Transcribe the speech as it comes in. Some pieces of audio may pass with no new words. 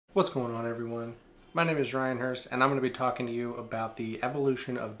What's going on, everyone? My name is Ryan Hurst, and I'm going to be talking to you about the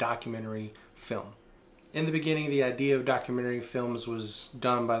evolution of documentary film. In the beginning, the idea of documentary films was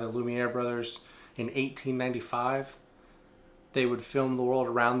done by the Lumiere brothers in 1895. They would film the world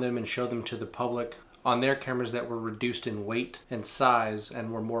around them and show them to the public on their cameras that were reduced in weight and size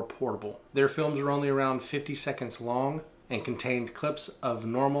and were more portable. Their films were only around 50 seconds long and contained clips of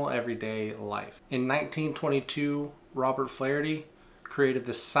normal everyday life. In 1922, Robert Flaherty created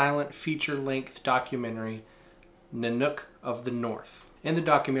the silent feature-length documentary Nanook of the North. In the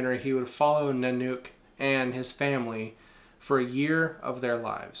documentary, he would follow Nanook and his family for a year of their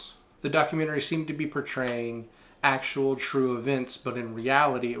lives. The documentary seemed to be portraying actual true events, but in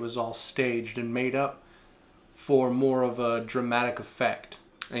reality it was all staged and made up for more of a dramatic effect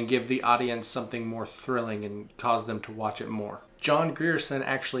and give the audience something more thrilling and cause them to watch it more. John Grierson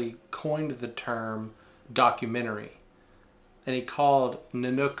actually coined the term documentary, and he called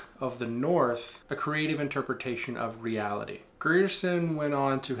Nanook of the North a creative interpretation of reality. Grierson went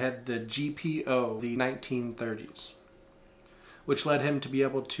on to head the GPO the 1930s, which led him to be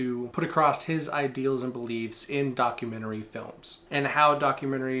able to put across his ideals and beliefs in documentary films, and how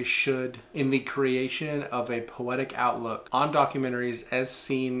documentaries should, in the creation of a poetic outlook on documentaries as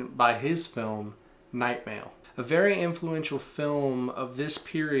seen by his film, Night Mail. A very influential film of this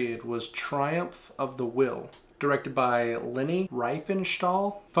period was Triumph of the Will, directed by Leni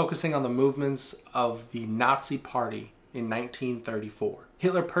Riefenstahl, focusing on the movements of the Nazi Party in 1934.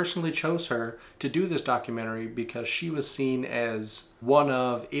 Hitler personally chose her to do this documentary because she was seen as one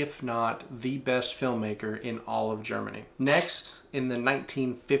of, if not the best filmmaker in all of Germany. Next, in the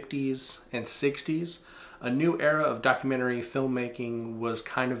 1950s and 60s, a new era of documentary filmmaking was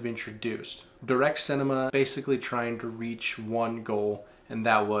kind of introduced. Direct cinema basically trying to reach one goal, and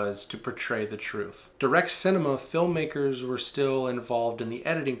that was to portray the truth. Direct cinema filmmakers were still involved in the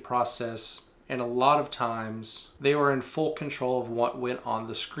editing process, and a lot of times they were in full control of what went on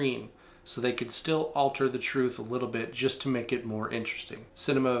the screen, so they could still alter the truth a little bit just to make it more interesting.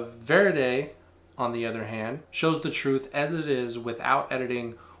 Cinema verite, on the other hand, shows the truth as it is without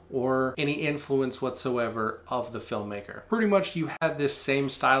editing or any influence whatsoever of the filmmaker. Pretty much you had this same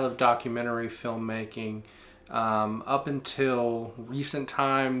style of documentary filmmaking up until recent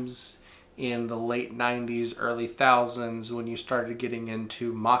times in the late 90s, early thousands, when you started getting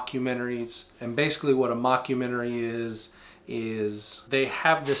into mockumentaries. And basically what a mockumentary is they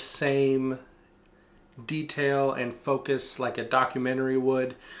have the same detail and focus like a documentary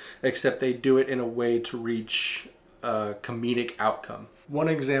would, except they do it in a way to reach a comedic outcome. One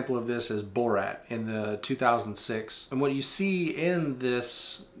example of this is Borat in the 2006. And what you see in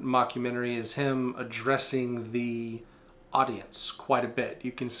this mockumentary is him addressing the audience quite a bit.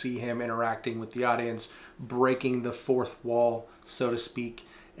 You can see him interacting with the audience, breaking the fourth wall, so to speak.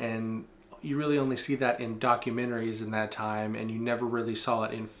 And you really only see that in documentaries in that time, and you never really saw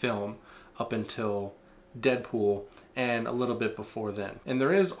it in film up until Deadpool and a little bit before then. And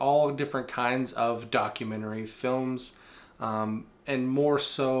there is all different kinds of documentary films, and more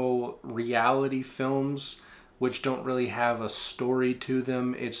so reality films, which don't really have a story to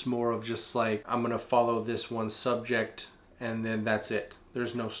them. It's more of just like, I'm gonna follow this one subject and then that's it.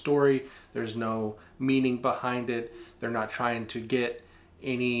 There's no story, there's no meaning behind it. They're not trying to get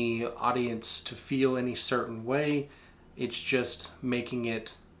any audience to feel any certain way. It's just making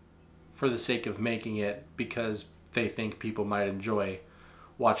it for the sake of making it because they think people might enjoy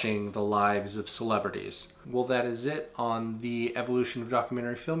watching the lives of celebrities. Well, that is it on the evolution of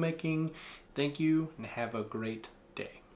documentary filmmaking. Thank you and have a great day.